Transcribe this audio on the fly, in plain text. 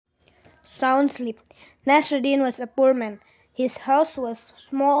sound sleep. Nasruddin was a poor man. His house was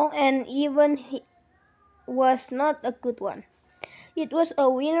small and even he was not a good one. It was a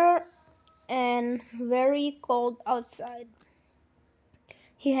winter and very cold outside.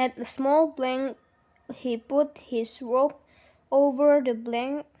 He had a small blanket. He put his robe over the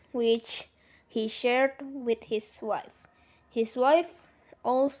blanket which he shared with his wife. His wife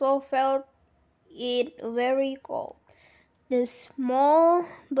also felt it very cold. The small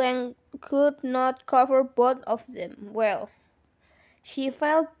blanket could not cover both of them well. She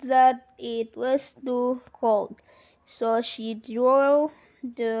felt that it was too cold, so she drew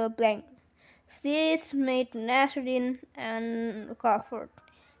the blanket. This made Nasruddin uncomfortable.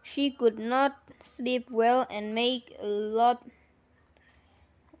 She could not sleep well and make a lot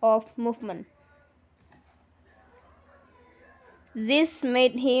of movement. This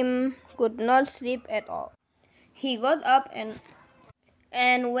made him could not sleep at all. He got up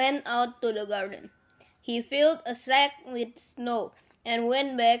and went out to the garden. He filled a sack with snow and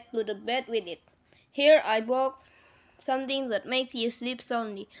went back to the bed with it. Here I brought something that makes you sleep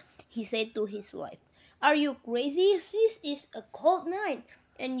soundly, he said to his wife. Are you crazy? This is a cold night,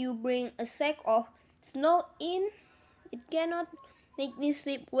 and you bring a sack of snow in? It cannot make me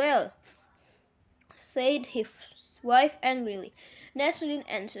sleep well, said his wife angrily. Nasruddin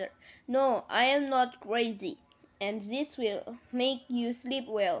answered, No, I am not crazy, and this will make you sleep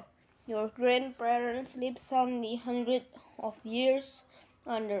well. Your grandparents sleep soundly hundreds of years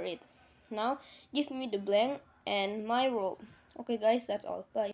under it. Now give me the blanket and my robe. Okay guys, that's all. Bye.